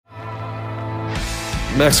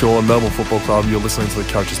Max Gorlin, Melbourne Football Club. You're listening to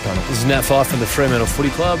the Coaches Panel. This is Nat Fyfe from the Fremantle Footy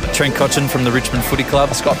Club. Trent Cotchin from the Richmond Footy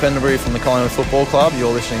Club. Scott Pendlebury from the Collingwood Football Club.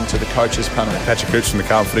 You're listening to the Coaches Panel. Patrick Cooch from the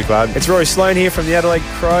Carlton Footy Club. It's Roy Sloane here from the Adelaide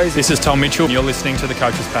Crows. This is Tom Mitchell. You're listening to the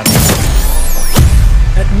Coaches Panel.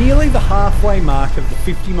 At nearly the halfway mark of the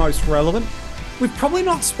 50 most relevant, we've probably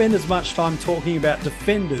not spent as much time talking about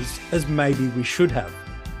defenders as maybe we should have.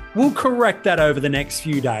 We'll correct that over the next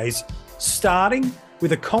few days, starting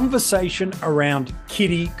with a conversation around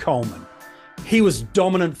Keidean Coleman. He was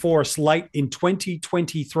dominant for us late in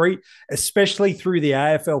 2023, especially through the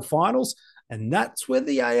AFL finals, and that's where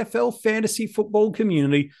the AFL fantasy football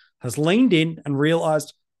community has leaned in and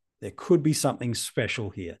realised there could be something special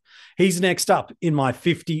here. He's next up in my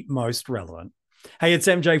 50 most relevant. Hey, it's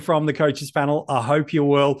MJ from the Coaches Panel. I hope you're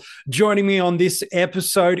well. Joining me on this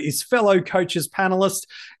episode is fellow Coaches panelist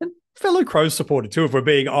and fellow Crows supporter too, if we're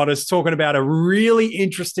being honest, talking about a really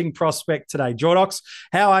interesting prospect today. Jordox,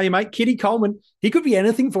 how are you, mate? Keidean Coleman, he could be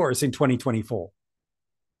anything for us in 2024.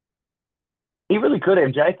 He really could,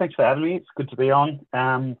 MJ. Thanks for having me. It's good to be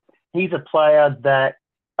on. He's a player that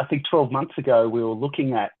I think 12 months ago we were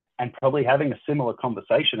looking at and probably having a similar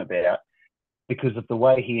conversation about because of the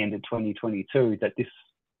way he ended 2022, that this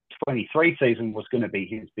 23 season was going to be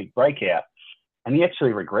his big breakout. And he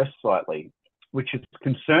actually regressed slightly, which is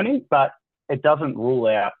concerning, but it doesn't rule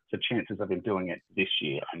out the chances of him doing it this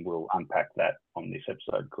year. And we'll unpack that on this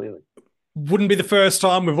episode clearly. Wouldn't be the first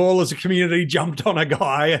time we've all as a community jumped on a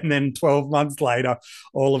guy and then 12 months later,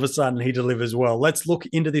 all of a sudden he delivers well. Let's look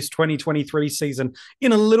into this 2023 season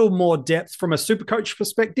in a little more depth from a Supercoach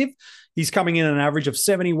perspective. He's coming in an average of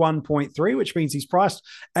 71.3, which means he's priced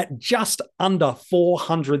at just under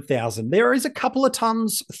 400,000. There is a couple of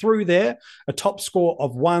tons through there, a top score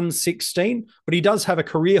of 116, but he does have a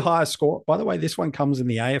career high score. By the way, this one comes in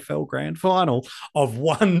the AFL Grand Final of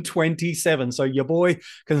 127. So your boy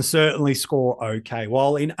can certainly score okay.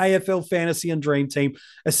 While in AFL Fantasy and Dream Team,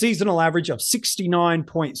 a seasonal average of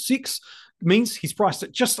 69.6 means he's priced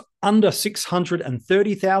at just under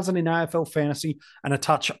 630,000 in AFL Fantasy and a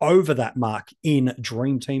touch over that mark in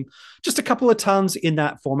Dream Team. Just a couple of tons in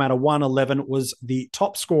that format. A 111 was the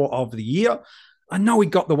top score of the year. I know he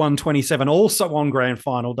got the 127 also on Grand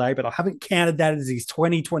Final day, but I haven't counted that as his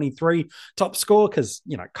 2023 top score because,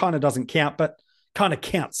 kind of doesn't count, but kind of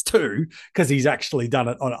counts too because he's actually done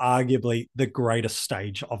it on arguably the greatest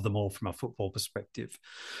stage of them all from a football perspective.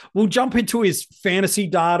 We'll jump into his fantasy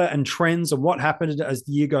data and trends and what happened as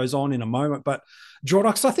the year goes on in a moment. But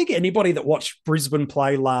Jordox, I think anybody that watched Brisbane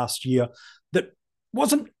play last year that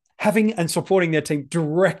wasn't having and supporting their team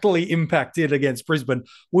directly impacted against Brisbane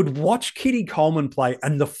would watch Keidean Coleman play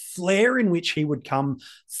and the flair in which he would come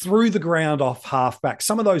through the ground off halfback.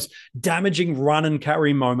 Some of those damaging run and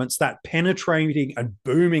carry moments, that penetrating and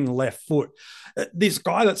booming left foot. This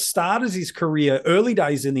guy that started his career early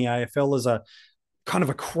days in the AFL as a kind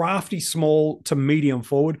of a crafty small to medium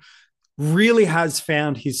forward really has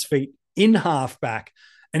found his feet in halfback.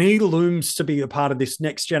 And he looms to be a part of this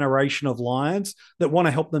next generation of Lions that want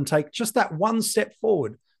to help them take just that one step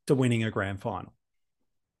forward to winning a grand final.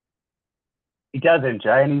 He does, MJ,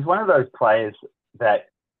 and he's one of those players that,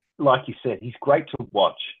 like you said, he's great to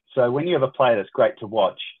watch. So when you have a player that's great to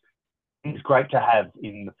watch, he's great to have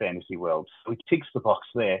in the fantasy world. So he ticks the box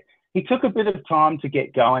there. He took a bit of time to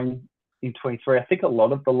get going in 23. I think a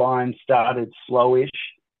lot of the Lions started slowish.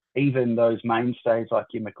 Even those mainstays like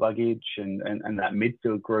your McCluggage and that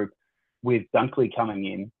midfield group with Dunkley coming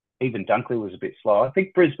in, even Dunkley was a bit slow. I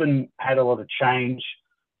think Brisbane had a lot of change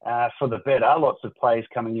for the better, lots of players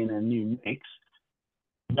coming in a new mix.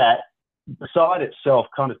 That the side itself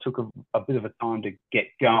kind of took a bit of a time to get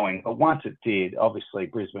going. But once it did, obviously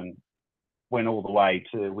Brisbane went all the way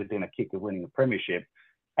to within a kick of winning the premiership.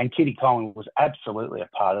 And Keidean Coleman was absolutely a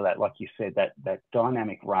part of that. Like you said, that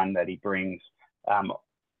dynamic run that he brings,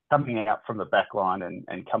 coming out from the back line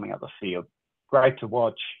and coming up the field. Great to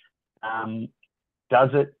watch. Does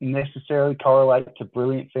it necessarily correlate to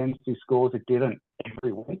brilliant fantasy scores? It didn't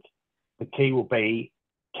every week. The key will be,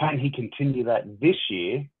 can he continue that this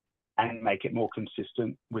year and make it more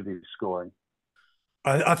consistent with his scoring?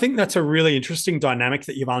 I think that's a really interesting dynamic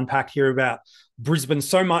that you've unpacked here about Brisbane.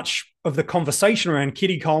 So much of the conversation around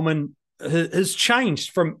Keidean Coleman has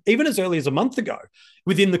changed from even as early as a month ago.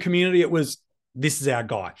 Within the community, it was, this is our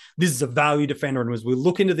guy. This is a value defender. And as we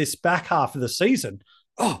look into this back half of the season,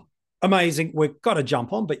 amazing. We've got to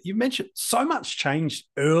jump on. But you mentioned so much changed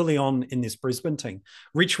early on in this Brisbane team.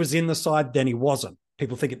 Rich was in the side, then he wasn't.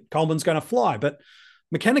 People think Coleman's going to fly, but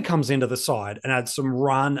McKenna comes into the side and adds some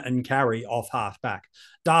run and carry off halfback.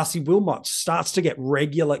 Darcy Wilmot starts to get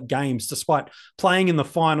regular games despite playing in the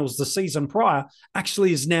finals the season prior,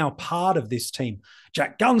 actually is now part of this team.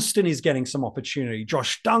 Jack Gunston is getting some opportunity.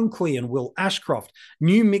 Josh Dunkley and Will Ashcroft,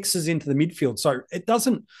 new mixes into the midfield. So it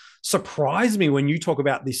doesn't surprise me when you talk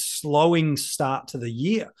about this slowing start to the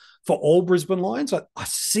year for all Brisbane Lions. I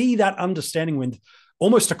see that understanding when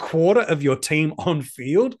almost a quarter of your team on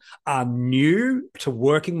field are new to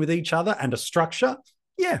working with each other and a structure.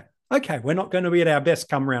 Yeah, okay, we're not going to be at our best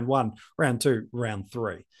come round 1, round 2, round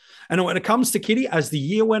 3. And when it comes to Kitty, as the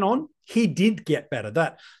year went on, he did get better.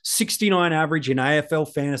 That 69 average in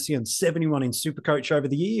AFL fantasy and 71 in Supercoach over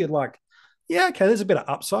the year, you're like, yeah, okay, there's a bit of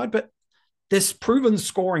upside, but there's proven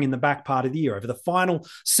scoring in the back part of the year. Over the final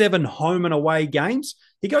 7 home and away games,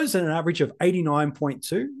 he goes at an average of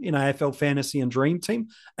 89.2 in AFL Fantasy and Dream Team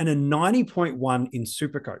and a 90.1 in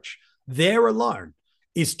Supercoach. There alone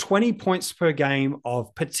is 20 points per game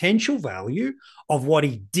of potential value of what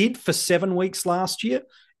he did for 7 weeks last year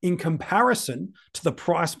in comparison to the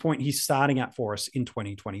price point he's starting at for us in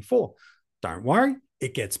 2024. Don't worry,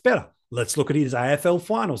 it gets better. Let's look at his AFL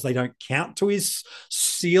finals. They don't count to his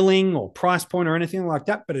ceiling or price point or anything like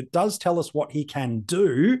that, but it does tell us what he can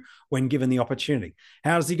do when given the opportunity.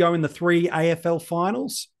 How does he go in the 3 AFL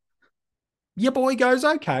finals? Your boy goes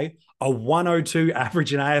okay. A 102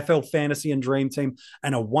 average in AFL Fantasy and Dream Team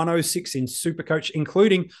and a 106 in Supercoach,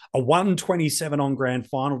 including a 127 on Grand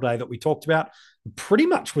Final Day that we talked about. Pretty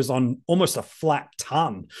much was on almost a flat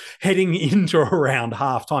ton heading into around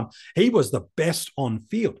halftime. He was the best on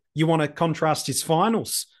field. You want to contrast his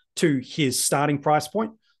finals to his starting price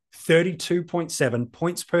point? 32.7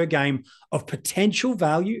 points per game of potential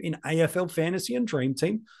value in AFL Fantasy and Dream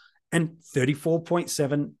Team and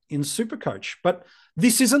 34.7 in Supercoach. But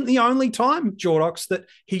this isn't the only time, Jordox, that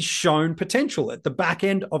he's shown potential. At the back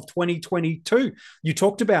end of 2022, you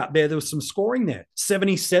talked about there was some scoring there.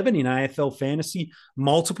 77 in AFL Fantasy,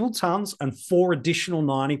 multiple tons and 4 additional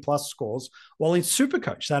 90-plus scores, while in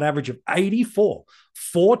Supercoach, that average of 84,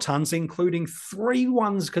 4 tons, including 3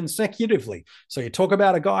 ones consecutively. So you talk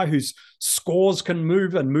about a guy whose scores can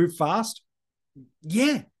move and move fast.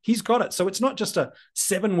 Yeah, he's got it. So it's not just a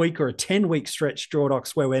 7-week or a 10-week stretch,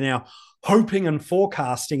 Jordox, where we're now hoping and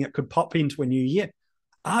forecasting it could pop into a new year.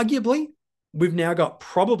 Arguably, we've now got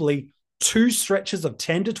probably 2 stretches of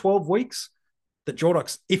 10 to 12 weeks that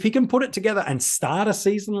Jordox, if he can put it together and start a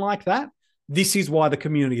season like that, this is why the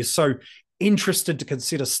community is so interested to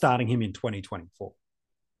consider starting him in 2024.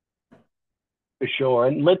 For sure.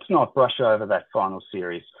 And let's not brush over that final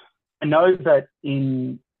series. I know that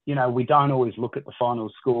we don't always look at the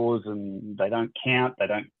final scores and they don't count. They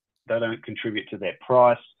don't contribute to their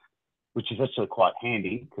price, which is actually quite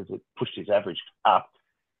handy because it pushed his average up.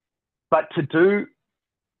 But to do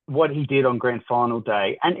what he did on Grand Final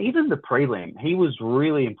Day and even the prelim, he was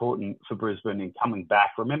really important for Brisbane in coming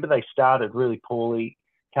back. Remember, they started really poorly.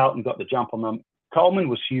 Carlton got the jump on them. Coleman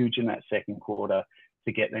was huge in that second quarter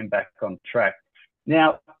to get them back on track.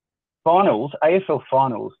 Now, finals, AFL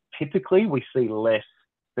finals, typically we see less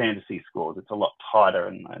fantasy scores. It's a lot tighter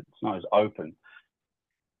and it's not as open.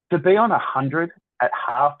 To be on 100 at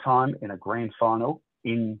halftime in a grand final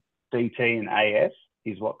in DT and AF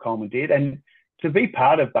is what Coleman did. And to be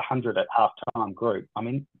part of the 100 at halftime group, I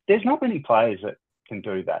mean, there's not many players that can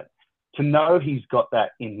do that. To know he's got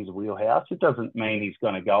that in his wheelhouse, it doesn't mean he's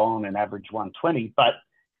going to go on and average 120, but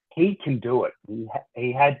he can do it.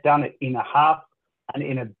 He had done it in a half and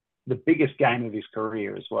in the biggest game of his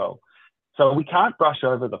career as well. So we can't brush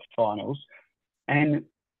over the finals. And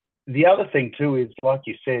the other thing too is, like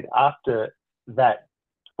you said, after that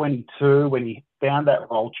 22, when he found that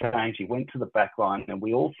role change, he went to the back line and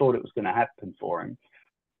we all thought it was going to happen for him.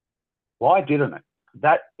 Why didn't it?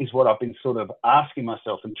 That is what I've been sort of asking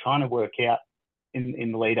myself and trying to work out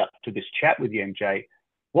in the lead up to this chat with you, MJ.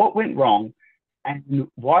 What went wrong and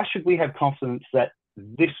why should we have confidence that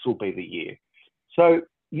this will be the year? So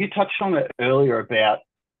you touched on it earlier about,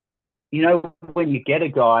 when you get a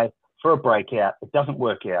guy for a breakout, it doesn't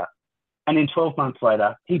work out. And then 12 months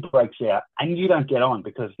later, he breaks out and you don't get on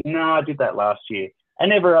because, no, I did that last year.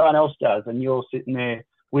 And everyone else does. And you're sitting there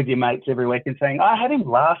with your mates every week and saying, I had him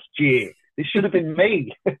last year. This should have been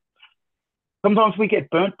me. Sometimes we get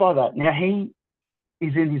burnt by that. Now, he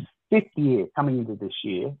is in his 5th year coming into this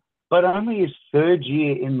year, but only his 3rd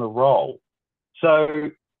year in the role.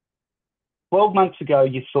 So 12 months ago,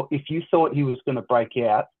 if you thought he was going to break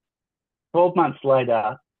out, 12 months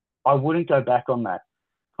later, I wouldn't go back on that.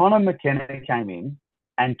 Connor McKenna came in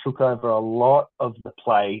and took over a lot of the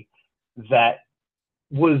play that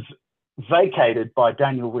was vacated by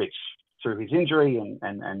Daniel Rich through his injury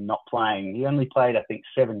and not playing. He only played, I think,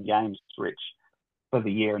 7 games, Rich, for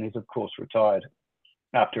the year, and he's, of course, retired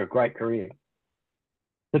after a great career.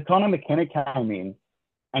 So Connor McKenna came in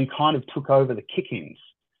and kind of took over the kick-ins.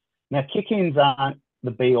 Now, kick-ins aren't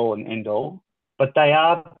the be-all and end-all, but they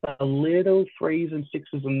are the little 3s and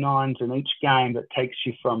 6s and 9s in each game that takes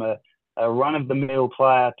you from a run-of-the-mill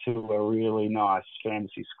player to a really nice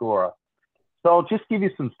fantasy scorer. So I'll just give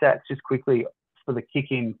you some stats just quickly for the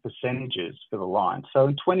kick-in percentages for the Lions. So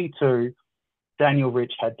in 22, Daniel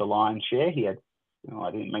Rich had the lion's share. He had,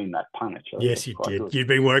 I didn't mean that pun, actually. Yes, you did. Good. You've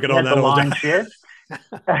been working on that the all lion's day.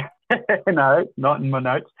 share. No, not in my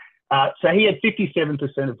notes. So he had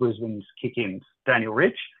 57% of Brisbane's kick-ins, Daniel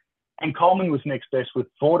Rich, and Coleman was next best with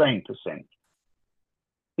 14%.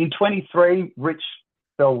 In 23, Rich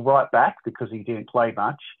fell right back because he didn't play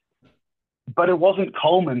much. But it wasn't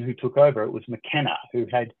Coleman who took over. It was McKenna, who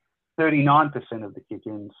had 39% of the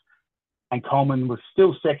kick-ins. And Coleman was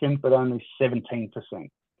still second, but only 17%.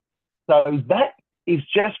 So that is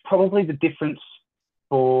just probably the difference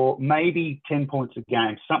for maybe 10 points a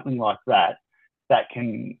game, something like that, that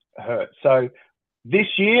can hurt. So this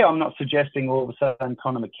year, I'm not suggesting all of a sudden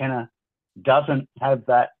Connor McKenna doesn't have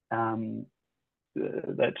that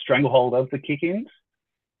stranglehold of the kick-ins.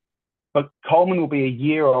 But Coleman will be a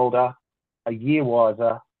year older, a year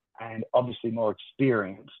wiser, and obviously more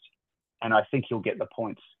experienced. And I think he'll get the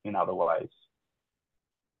points in other ways.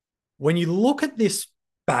 When you look at this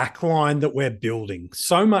backline that we're building,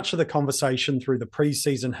 so much of the conversation through the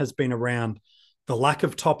preseason has been around the lack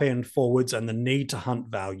of top-end forwards and the need to hunt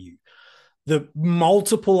value. The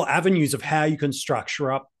multiple avenues of how you can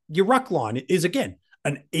structure up your ruck line is, again,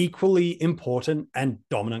 an equally important and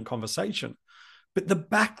dominant conversation. But the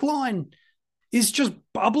backline is just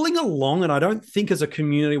bubbling along, and I don't think as a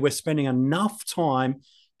community we're spending enough time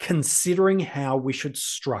considering how we should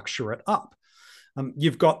structure it up.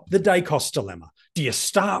 You've got the Dacos dilemma. Do you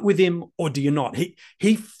start with him or do you not?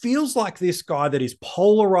 He feels like this guy that is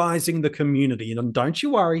polarizing the community, and don't you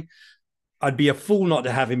worry, I'd be a fool not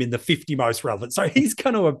to have him in the 50 most relevant. So he's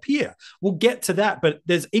going to appear. We'll get to that, but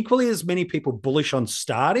there's equally as many people bullish on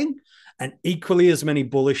starting and equally as many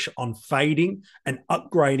bullish on fading and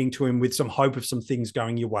upgrading to him with some hope of some things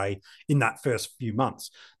going your way in that first few months.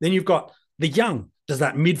 Then you've got the young, does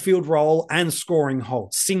that midfield role and scoring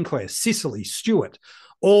hold. Sinclair, Sicily, Stewart,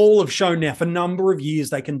 all have shown now for a number of years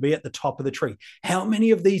they can be at the top of the tree. How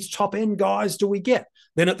many of these top-end guys do we get?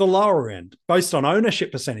 Then at the lower end, based on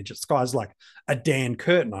ownership percentages, guys like a Dan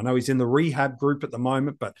Curtin. I know he's in the rehab group at the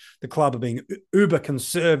moment, but the club are being uber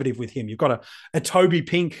conservative with him. You've got a Toby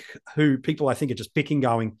Pink, who people I think are just picking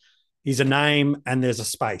going, he's a name and there's a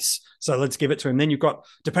space. So let's give it to him. Then you've got,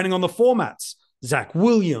 depending on the formats, Zach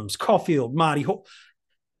Williams, Caulfield, Marty Hall.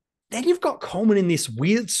 Then you've got Coleman in this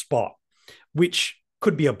weird spot, which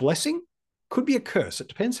could be a blessing, could be a curse. It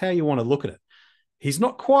depends how you want to look at it. He's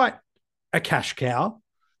not quite a cash cow.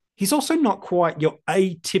 He's also not quite your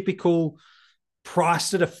atypical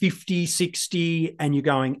priced at a 50, 60, and you're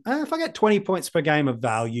going, if I get 20 points per game of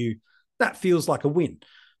value, that feels like a win.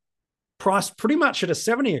 Priced pretty much at a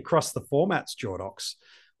 70 across the formats, Jordox.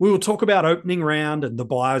 We will talk about opening round and the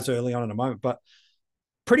buyers early on in a moment, but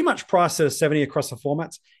pretty much priced at a 70 across the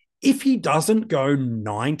formats. If he doesn't go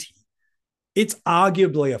 90, it's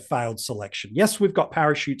arguably a failed selection. Yes, we've got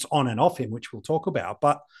parachutes on and off him, which we'll talk about,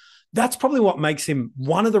 but that's probably what makes him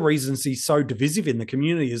one of the reasons he's so divisive in the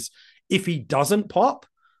community is if he doesn't pop,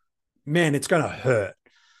 man, it's going to hurt.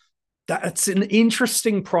 That's an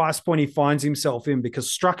interesting price point he finds himself in because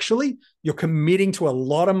structurally you're committing to a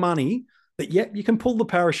lot of money that, yeah, you can pull the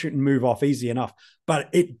parachute and move off easy enough, but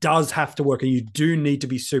it does have to work and you do need to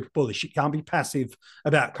be super bullish. You can't be passive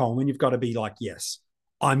about Coleman. You've got to be like, yes,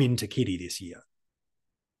 I'm into Kitty this year.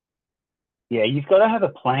 Yeah, you've got to have a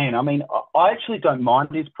plan. I mean, I actually don't mind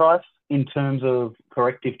his price in terms of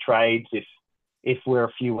corrective trades if we're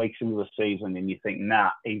a few weeks into the season and you think, nah,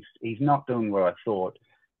 he's not doing what I thought.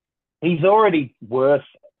 He's already worth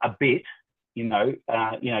a bit, DT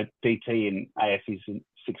and AF is in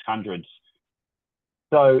 600s.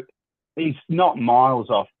 So he's not miles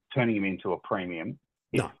off turning him into a premium,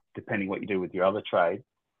 depending what you do with your other trade.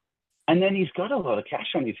 And then he's got a lot of cash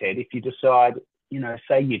on his head if you decide,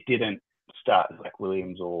 say you didn't start Zach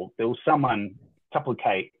Williams or there was someone a couple of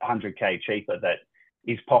K, 100K cheaper that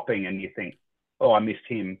is popping and you think, oh, I missed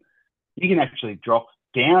him. You can actually drop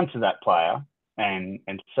down to that player and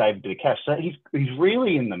save a bit of cash. So he's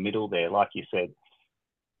really in the middle there, like you said.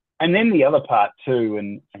 And then the other part too,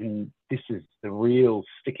 and this is the real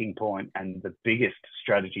sticking point and the biggest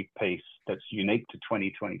strategy piece that's unique to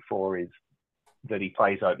 2024 is that he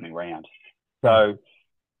plays opening round. So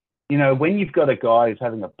when you've got a guy who's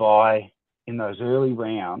having a bye in those early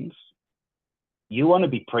rounds, you want to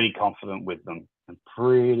be pretty confident with them and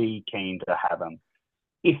pretty keen to have them.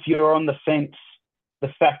 If you're on the fence,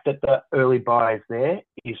 the fact that the early bye is there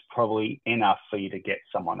is probably enough for you to get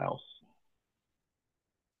someone else.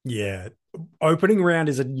 Yeah. Opening round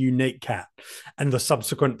is a unique cat, and the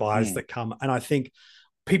subsequent buys that come. And I think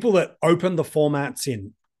people that open the formats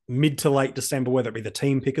in mid to late December, whether it be the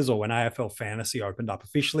team pickers or when AFL Fantasy opened up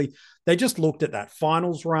officially, they just looked at that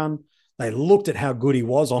finals run. They looked at how good he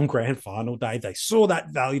was on grand final day. They saw that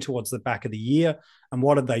value towards the back of the year. And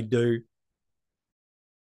what did they do?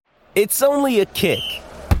 It's only a kick,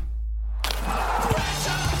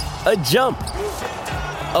 a jump,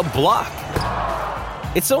 a block.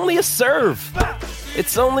 It's only a serve.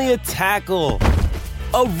 It's only a tackle,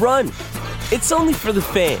 a run. It's only for the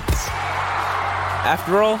fans.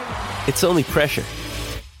 After all, it's only pressure.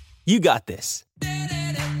 You got this.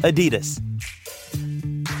 Adidas.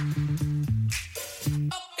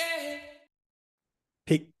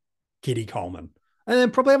 Pick Keidean Coleman. And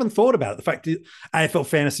then probably haven't thought about it. The fact that AFL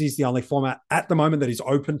Fantasy is the only format at the moment that is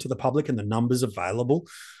open to the public and the numbers available.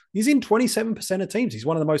 He's in 27% of teams. He's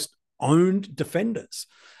one of the most owned defenders.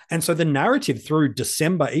 And so the narrative through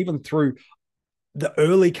December, even through the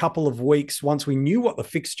early couple of weeks, once we knew what the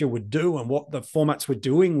fixture would do and what the formats were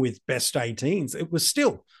doing with best 18s, it was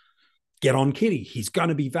still get on Kitty. He's going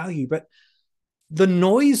to be value. But the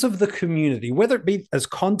noise of the community, whether it be as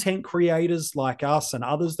content creators like us and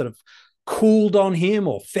others that have cooled on him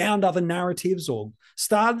or found other narratives or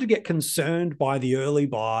started to get concerned by the early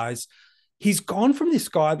buys, he's gone from this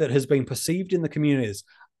guy that has been perceived in the community as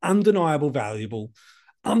undeniable valuable,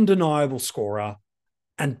 undeniable scorer,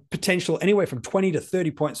 and potential anywhere from 20 to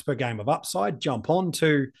 30 points per game of upside, jump on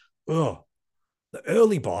to, the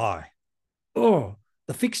early buy. The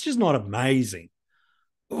fixture's not amazing.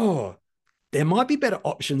 There might be better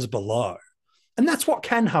options below. And that's what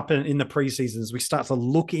can happen in the preseason as we start to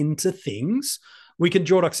look into things. We can,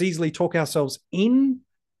 Jordox, easily talk ourselves in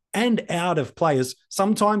and out of players,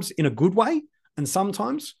 sometimes in a good way, and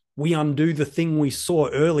sometimes we undo the thing we saw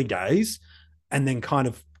early days and then kind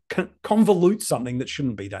of convolute something that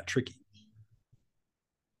shouldn't be that tricky.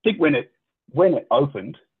 I think when it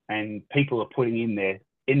opened and people are putting in their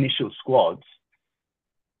initial squads,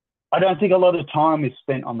 I don't think a lot of time is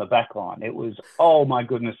spent on the back line. It was, oh my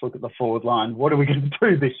goodness, look at the forward line. What are we going to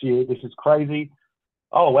do this year? This is crazy.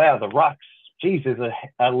 Oh wow, the rucks. Geez, there's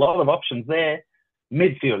a lot of options there.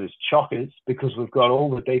 Midfield is chockers because we've got all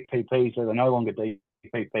the DPPs that are no longer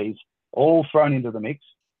DPPs all thrown into the mix.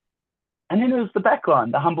 And then there's the back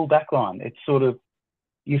line, the humble back line. It's sort of,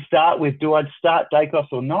 you start with, do I start Dacos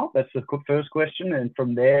or not? That's the first question. And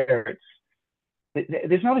from there,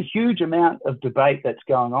 there's not a huge amount of debate that's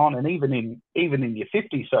going on. And even in your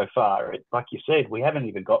 50 so far, like you said, we haven't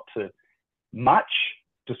even got to much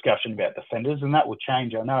discussion about defenders, and that will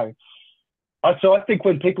change, I know. So I think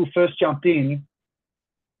when people first jumped in,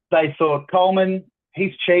 they thought, Coleman,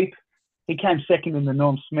 he's cheap. He came second in the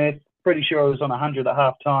Norm Smith. Pretty sure he was on 100 at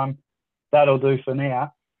halftime. That'll do for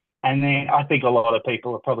now. And then I think a lot of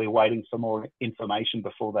people are probably waiting for more information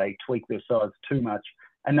before they tweak their sides too much.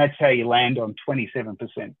 And that's how you land on 27%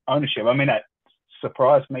 ownership. I mean, that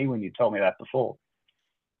surprised me when you told me that before.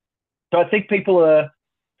 So I think people are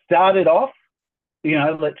started off,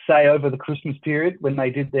 let's say over the Christmas period when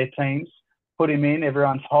they did their teams, put him in,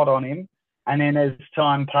 everyone's hot on him. And then as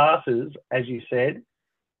time passes, as you said,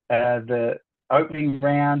 the opening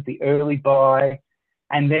round, the early buy,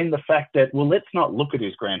 and then the fact that, well, let's not look at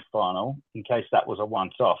his grand final in case that was a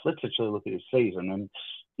once-off. Let's actually look at his season. And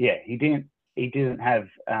yeah, he didn't have,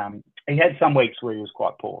 he had some weeks where he was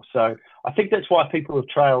quite poor. So I think that's why people have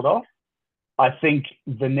trailed off. I think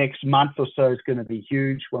the next month or so is going to be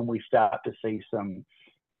huge when we start to see some,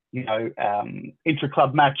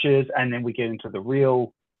 intra-club matches, and then we get into the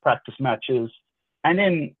real practice matches. And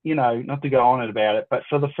then, not to go on about it, but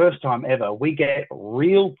for the first time ever, we get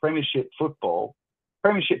real premiership football,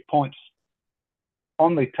 premiership points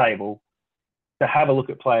on the table to have a look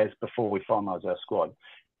at players before we finalise our squad.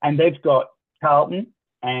 And they've got Carlton,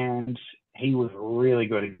 and he was really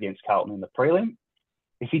good against Carlton in the prelim.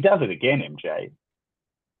 If he does it again, MJ,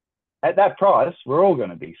 at that price, we're all going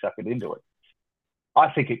to be suckered into it. I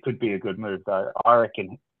think it could be a good move, though. I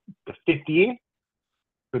reckon the fifth year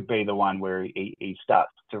could be the one where he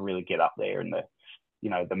starts to really get up there in the,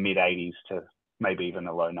 the mid 80s to maybe even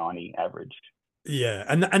a low 90 average. Yeah,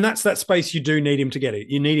 and that's that space you do need him to get it.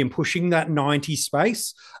 You need him pushing that 90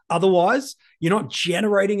 space. Otherwise, you're not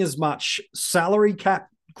generating as much salary cap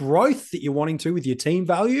growth that you're wanting to with your team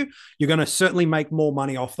value, you're going to certainly make more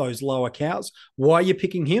money off those lower cows. Why are you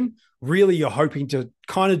picking him? Really, you're hoping to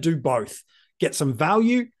kind of do both, get some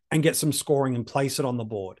value and get some scoring and place it on the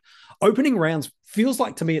board. Opening rounds feels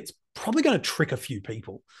like to me it's probably going to trick a few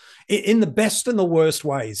people in the best and the worst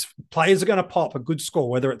ways. Players are going to pop a good score,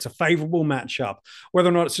 whether it's a favorable matchup, whether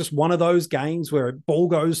or not it's just one of those games where a ball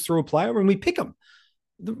goes through a player and we pick them.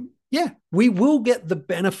 Yeah, we will get the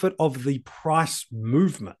benefit of the price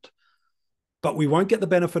movement, but we won't get the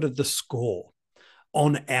benefit of the score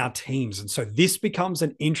on our teams. And so this becomes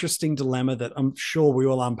an interesting dilemma that I'm sure we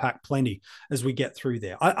will unpack plenty as we get through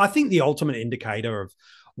there. I think the ultimate indicator of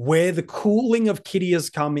where the cooling of Kitty has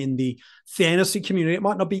come in the fantasy community, it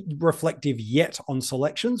might not be reflective yet on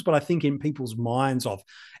selections, but I think in people's minds of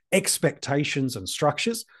expectations and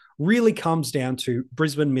structures really comes down to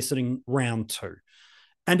Brisbane missing round 2.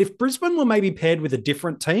 And if Brisbane were maybe paired with a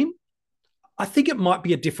different team, I think it might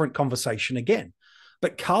be a different conversation again.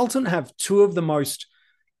 But Carlton have two of the most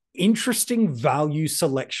interesting value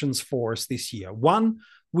selections for us this year. One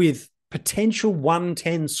with potential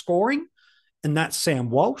 110 scoring, and that's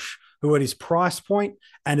Sam Walsh, who at his price point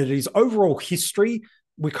and at his overall history,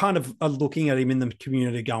 we kind of are looking at him in the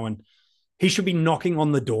community going, he should be knocking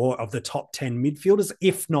on the door of the top 10 midfielders,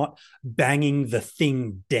 if not banging the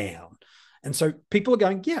thing down. And so people are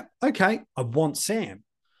going, yeah, okay, I want Sam.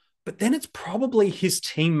 But then it's probably his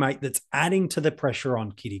teammate that's adding to the pressure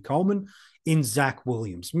on Keidean Coleman in Zach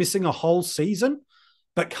Williams, missing a whole season,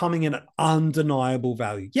 but coming in at undeniable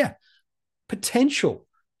value. Yeah, potential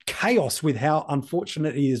chaos with how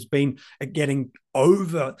unfortunate he has been at getting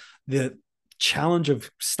over the challenge of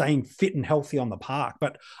staying fit and healthy on the park.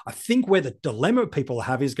 But I think where the dilemma people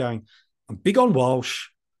have is going, I'm big on Walsh,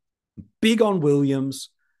 big on Williams.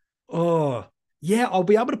 Oh, yeah, I'll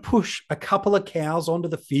be able to push a couple of cows onto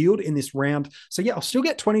the field in this round. So, yeah, I'll still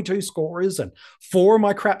get 22 scorers and 4 of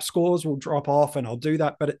my crap scores will drop off and I'll do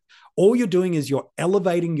that. But all you're doing is you're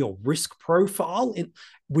elevating your risk profile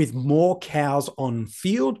with more cows on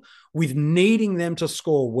field, with needing them to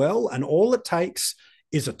score well. And all it takes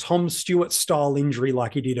is a Tom Stewart style injury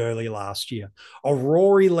like he did early last year, a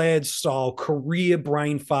Rory Laird style career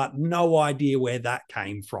brain fart, no idea where that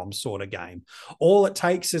came from sort of game. All it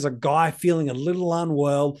takes is a guy feeling a little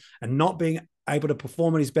unwell and not being able to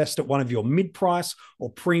perform at his best at one of your mid-price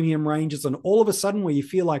or premium ranges. And all of a sudden where you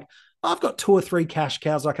feel like, I've got 2 or 3 cash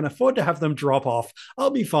cows, I can afford to have them drop off. I'll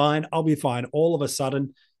be fine. All of a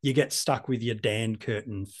sudden, you get stuck with your Dan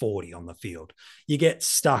Curtin 40 on the field. You get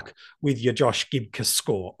stuck with your Josh Gibcus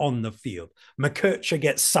score on the field. McKercher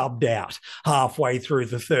gets subbed out halfway through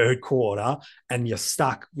the third quarter and you're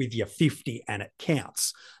stuck with your 50 and it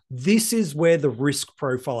counts. This is where the risk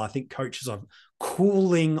profile, I think coaches are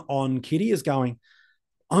cooling on Kitty is going,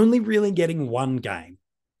 only really getting one game.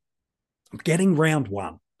 I'm getting round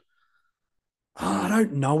 1. I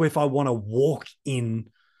don't know if I want to walk in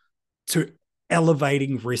to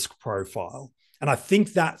elevating risk profile. And I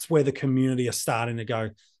think that's where the community are starting to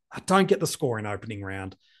go, I don't get the score in opening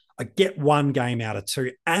round. I get 1 game out of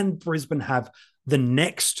 2. And Brisbane have the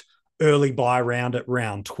next early buy round at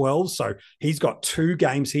round 12. So he's got 2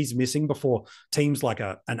 games he's missing before teams like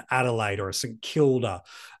an Adelaide or a St Kilda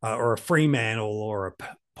or a Fremantle or a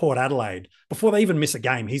Port Adelaide, before they even miss a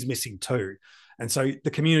game, he's missing 2. And so the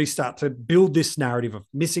community start to build this narrative of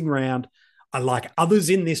missing round. I like others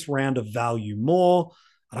in this round of value more.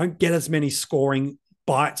 I don't get as many scoring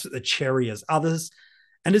bites at the cherry as others.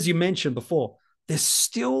 And as you mentioned before, there's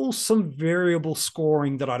still some variable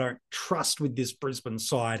scoring that I don't trust with this Brisbane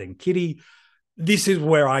side. And Kitty, this is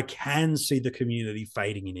where I can see the community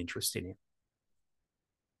fading in interest in him.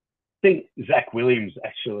 I think Zach Williams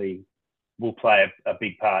actually will play a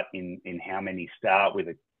big part in how many start with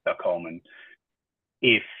a Coleman.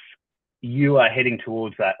 If you are heading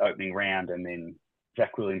towards that opening round and then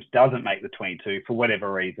Zach Williams doesn't make the 22 for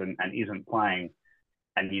whatever reason and isn't playing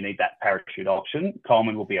and you need that parachute option,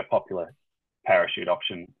 Coleman will be a popular parachute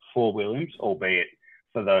option for Williams, albeit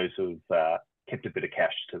for those who've kept a bit of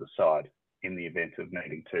cash to the side in the event of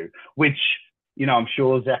needing to, which, you know, I'm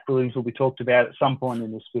sure Zach Williams will be talked about at some point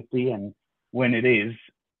in this 50. And when it is,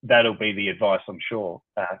 that'll be the advice, I'm sure.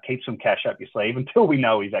 Keep some cash up your sleeve until we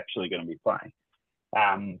know he's actually going to be playing.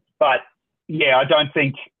 But yeah, I don't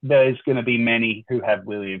think there's going to be many who have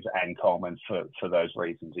Williams and Coleman for those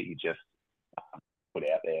reasons that you just put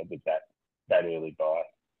out there with that early buy.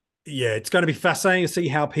 Yeah, it's going to be fascinating to see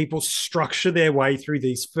how people structure their way through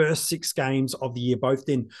these first 6 games of the year, both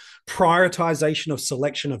in prioritization of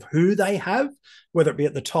selection of who they have, whether it be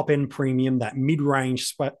at the top end premium, that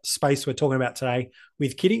mid-range space we're talking about today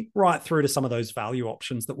with Kitty, right through to some of those value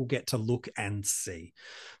options that we'll get to look and see.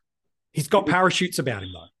 He's got parachutes about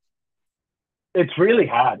him, though. It's really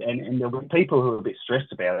hard, and there'll be people who are a bit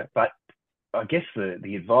stressed about it, but I guess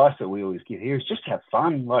the advice that we always give here is just have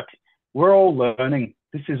fun. Like, we're all learning.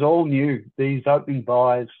 This is all new. These opening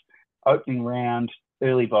buys, opening round,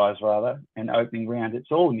 early buys rather, and opening round,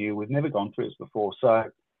 it's all new. We've never gone through this before. So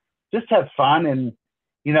just have fun. And,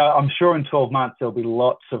 I'm sure in 12 months, there'll be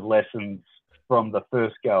lots of lessons from the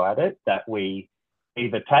first go at it that we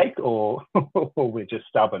either take or we're just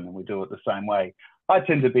stubborn and we do it the same way. I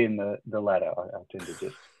tend to be in the latter. I tend to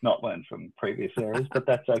just not learn from previous errors, but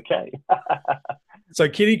that's okay. So,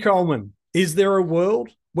 Kitty Coleman, is there a world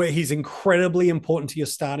where he's incredibly important to your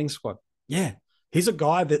starting squad? Yeah, he's a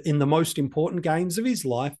guy that in the most important games of his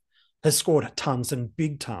life has scored tons and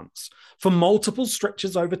big tons. For multiple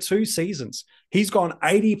stretches over 2 seasons, he's gone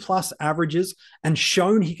 80-plus averages and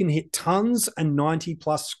shown he can hit tons and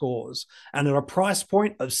 90-plus scores. And at a price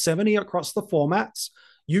point of 70 across the formats,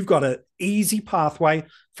 you've got an easy pathway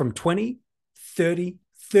from 20, 30,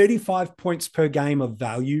 35 points per game of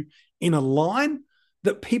value in a line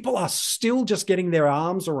that people are still just getting their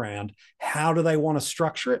arms around. How do they want to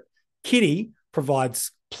structure it? Kitty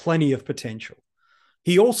provides plenty of potential.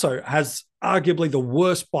 He also has arguably the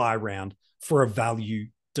worst buy round for a value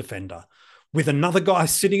defender, with another guy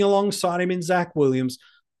sitting alongside him in Zach Williams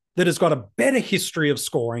that has got a better history of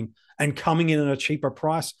scoring and coming in at a cheaper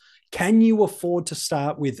price. Can you afford to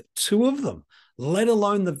start with 2 of them, let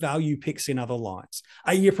alone the value picks in other lines?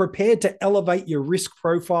 Are you prepared to elevate your risk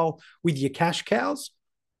profile with your cash cows?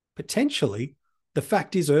 Potentially. The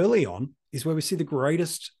fact is, early on is where we see the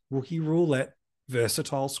greatest rookie roulette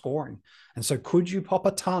versatile scoring. And so could you pop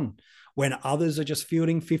a ton when others are just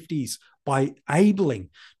fielding 50s by abling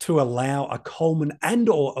to allow a Coleman and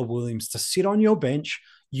or a Williams to sit on your bench?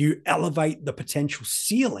 You elevate the potential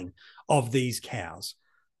ceiling of these cows.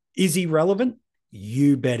 Is he relevant?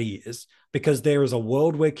 You bet he is, because there is a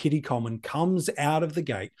world where Kitty Coleman comes out of the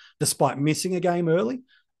gate despite missing a game early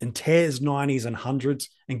and tears 90s and 100s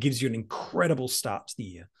and gives you an incredible start to the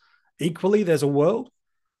year. Equally, there's a world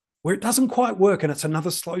where it doesn't quite work and it's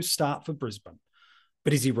another slow start for Brisbane.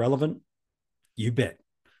 But is he relevant? You bet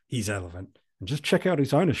he's relevant. And just check out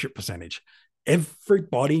his ownership percentage.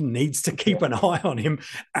 Everybody needs to keep an eye on him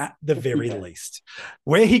at the very least.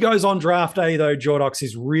 Where he goes on draft day, though, Jordox,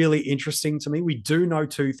 is really interesting to me. We do know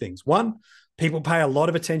 2 things. One, people pay a lot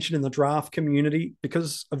of attention in the draft community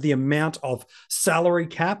because of the amount of salary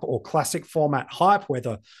cap or classic format hype, where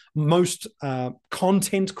the most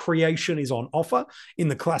content creation is on offer in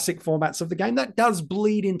the classic formats of the game. That does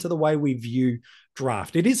bleed into the way we view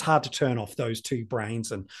draft. It is hard to turn off those 2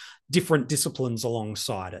 brains and different disciplines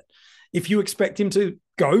alongside it. If you expect him to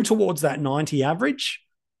go towards that 90 average,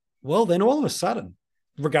 well, then all of a sudden,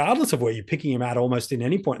 regardless of where you're picking him at almost in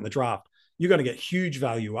any point in the draft, you're going to get huge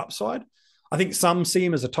value upside. I think some see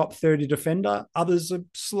him as a top 30 defender. Others are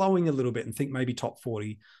slowing a little bit and think maybe top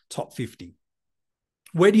 40, top 50.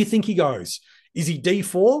 Where do you think he goes? Is he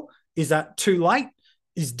D4? Is that too late?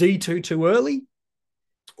 Is D2 too early?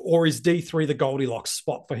 Or is D3 the Goldilocks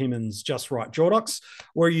spot for him and's just right? Jordox,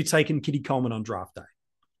 where are you taking Kitty Coleman on draft day?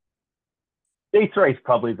 D3 is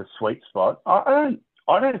probably the sweet spot. I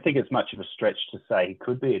don't think it's much of a stretch to say he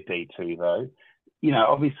could be a D2, though.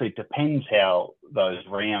 Obviously it depends how those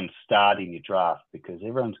rounds start in your draft, because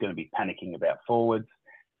everyone's going to be panicking about forwards.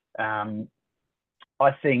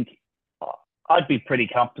 I think I'd be pretty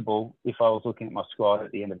comfortable if I was looking at my squad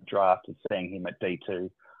at the end of the draft and seeing him at D2.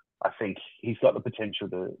 I think he's got the potential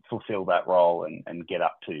to fulfill that role and get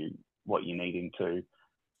up to what you need him to.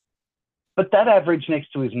 But that average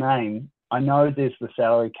next to his name, I know there's the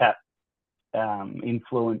salary cap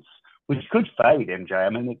influence, which could fade, MJ. I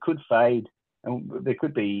mean, it could fade, and there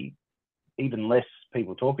could be even less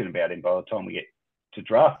people talking about him by the time we get to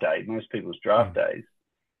draft day, most people's draft days.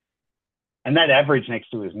 And that average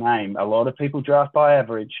next to his name, a lot of people draft by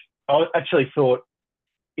average. I actually thought,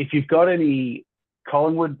 if you've got any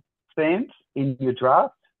Collingwood fans in your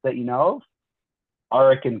draft that you know of, I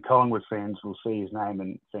reckon Collingwood fans will see his name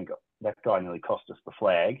and think, oh, that guy nearly cost us the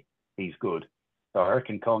flag. He's good. So I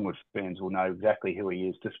reckon Collingwood fans will know exactly who he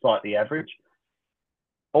is, despite the average.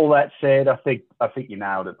 All that said, I think you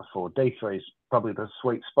nailed it before. D3 is probably the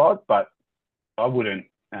sweet spot, but I wouldn't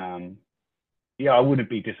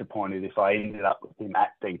be disappointed if I ended up with him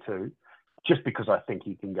at D2, just because I think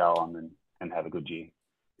he can go on and have a good year.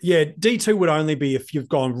 Yeah, D2 would only be if you've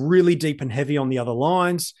gone really deep and heavy on the other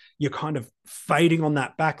lines. You're kind of fading on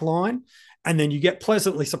that back line, and then you get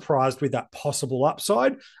pleasantly surprised with that possible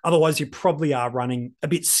upside. Otherwise, you probably are running a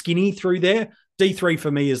bit skinny through there. D3 for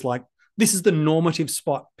me is like, this is the normative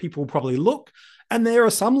spot people probably look. And there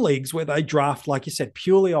are some leagues where they draft, like you said,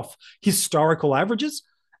 purely off historical averages.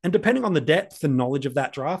 And depending on the depth and knowledge of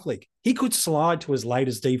that draft league, he could slide to as late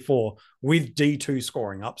as D4 with D2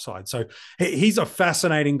 scoring upside. So he's a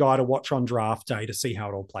fascinating guy to watch on draft day to see how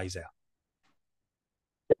it all plays out.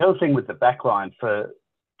 The other thing with the backline, for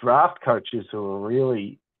draft coaches who are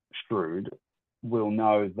really shrewd will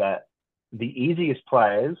know that the easiest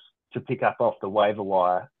players to pick up off the waiver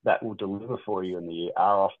wire that will deliver for you in the year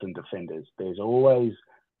are often defenders. There's always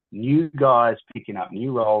new guys picking up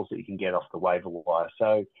new roles that you can get off the waiver wire.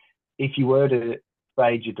 So if you were to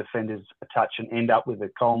fade your defenders a touch and end up with a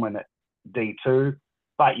Coleman at D2,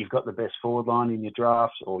 but you've got the best forward line in your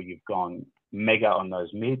draft, or you've gone mega on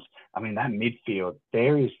those mids, I mean, that midfield,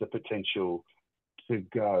 there is the potential to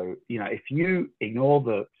go, if you ignore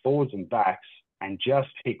the forwards and backs and just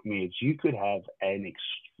pick mids, you could have an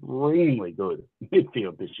extremely good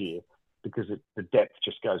midfield this year, because the depth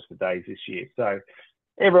just goes for days this year. So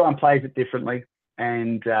everyone plays it differently.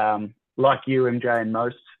 And like you, MJ, and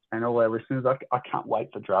most, and all our listeners, I can't wait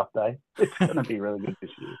for draft day. It's going to be really good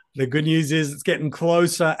this year. The good news is it's getting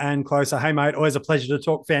closer and closer. Hey, mate, always a pleasure to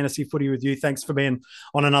talk fantasy footy with you. Thanks for being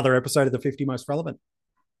on another episode of the 50 Most Relevant.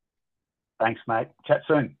 Thanks, mate. Chat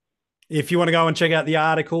soon. If you want to go and check out the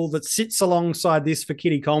article that sits alongside this for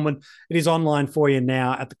Keidean Coleman, it is online for you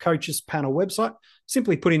now at the Coaches Panel website.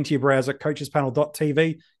 Simply put into your browser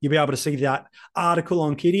coachespanel.tv. You'll be able to see that article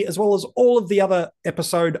on Keidean, as well as all of the other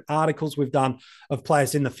episode articles we've done of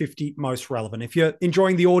players in the 50 most relevant. If you're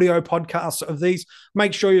enjoying the audio podcasts of these,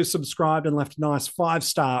 make sure you're subscribed and left a nice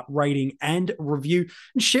 5-star rating and review,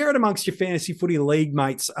 and share it amongst your fantasy footy league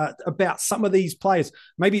mates about some of these players.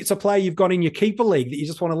 Maybe it's a player you've got in your keeper league that you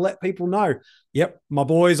just want to let people know, yep, my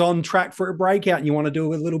boy's on track for a breakout, and you want to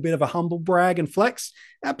do a little bit of a humble brag and flex.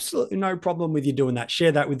 Absolutely no problem with you doing that.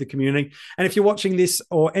 Share that with the community. And if you're watching this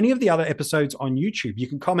or any of the other episodes on YouTube, you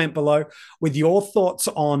can comment below with your thoughts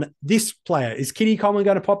on this player. Is Keidean Coleman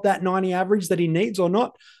going to pop that 90 average that he needs or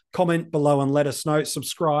not? Comment below and let us know.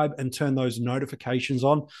 Subscribe and turn those notifications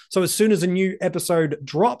on. So as soon as a new episode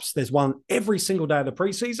drops, there's one every single day of the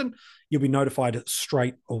preseason, you'll be notified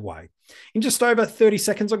straight away. In just over 30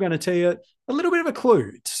 seconds, I'm going to tell you a little bit of a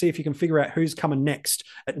clue to see if you can figure out who's coming next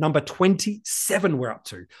at number 27 we're up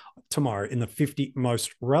to tomorrow in the 50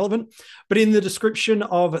 most relevant. But in the description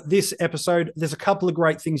of this episode, there's a couple of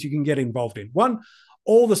great things you can get involved in. One,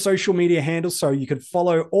 all the social media handles, so you can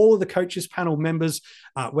follow all of the Coaches Panel members,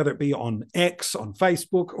 whether it be on X, on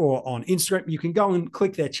Facebook, or on Instagram. You can go and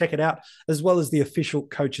click there, check it out, as well as the official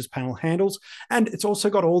Coaches Panel handles. And it's also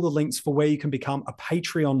got all the links for where you can become a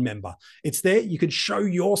Patreon member. It's there. You can show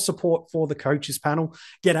your support for the Coaches Panel,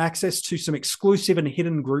 get access to some exclusive and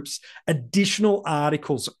hidden groups, additional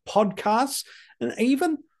articles, podcasts, and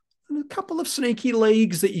even a couple of sneaky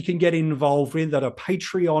leagues that you can get involved with that are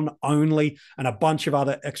Patreon only, and a bunch of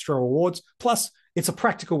other extra rewards. Plus, it's a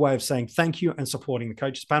practical way of saying thank you and supporting the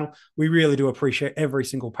Coaches Panel. We really do appreciate every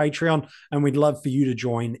single Patreon, and we'd love for you to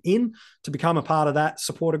join in to become a part of that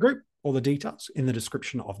supporter group. All the details in the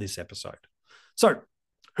description of this episode. So,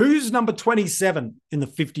 who's number 27 in the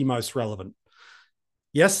 50 most relevant?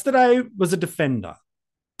 Yesterday was a defender.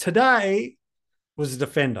 Today was a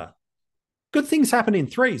defender. Good things happen in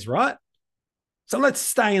threes, right? So let's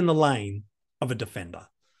stay in the lane of a defender.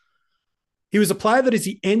 He was a player that as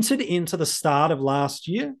he entered into the start of last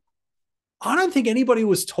year, I don't think anybody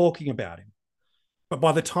was talking about him. But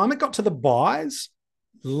by the time it got to the buys,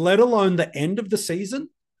 let alone the end of the season,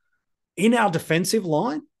 in our defensive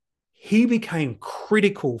line, he became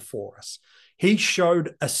critical for us. He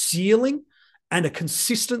showed a ceiling and a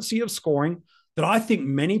consistency of scoring that I think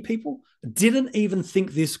many people didn't even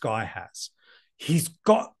think this guy has. He's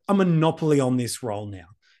got a monopoly on this role now.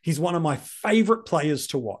 He's one of my favorite players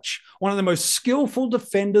to watch, one of the most skillful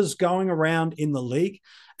defenders going around in the league.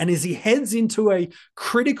 And as he heads into a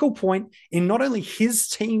critical point in not only his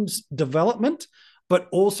team's development, but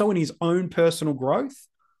also in his own personal growth,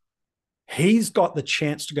 he's got the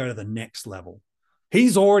chance to go to the next level.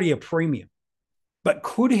 He's already a premium. But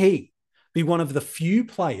could he be one of the few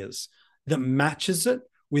players that matches it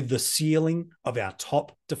with the ceiling of our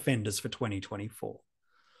top defenders for 2024?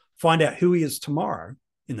 Find out who he is tomorrow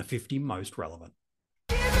in the 50 most relevant.